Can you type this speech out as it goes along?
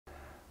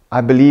I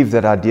believe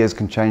that ideas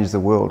can change the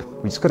world.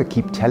 We just got to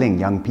keep telling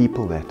young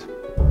people that.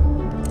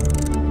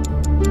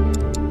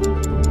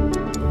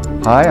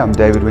 Hi, I'm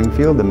David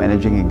Wingfield, the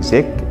Managing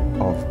Exec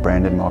of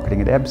Brand and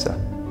Marketing at ABSA.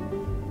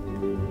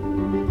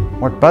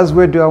 What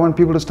buzzword do I want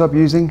people to stop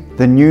using?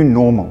 The new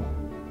normal.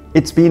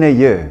 It's been a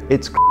year.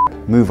 It's crap.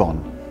 Move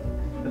on.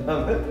 I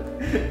love it.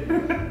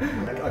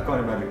 I can't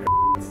imagine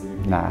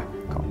crap. Nah,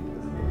 can't.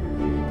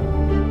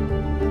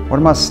 What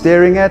am I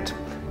staring at?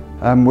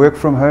 Work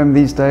from home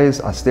these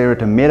days. I stare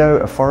at a meadow,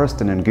 a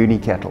forest and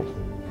Nguni cattle.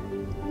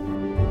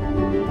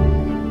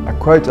 A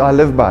quote I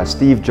live by,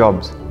 Steve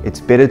Jobs: "It's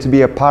better to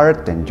be a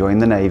pirate than join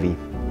the Navy."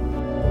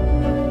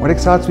 What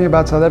excites me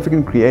about South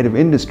African creative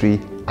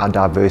industry? Our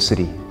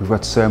diversity. We've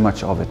got so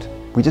much of it.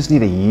 We just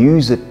need to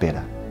use it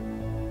better.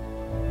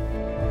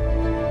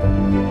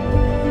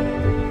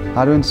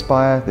 How to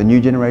inspire the new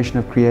generation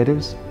of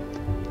creatives?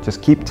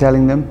 Just keep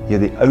telling them you're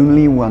the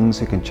only ones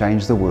who can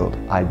change the world.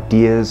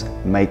 Ideas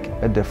make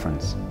a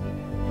difference.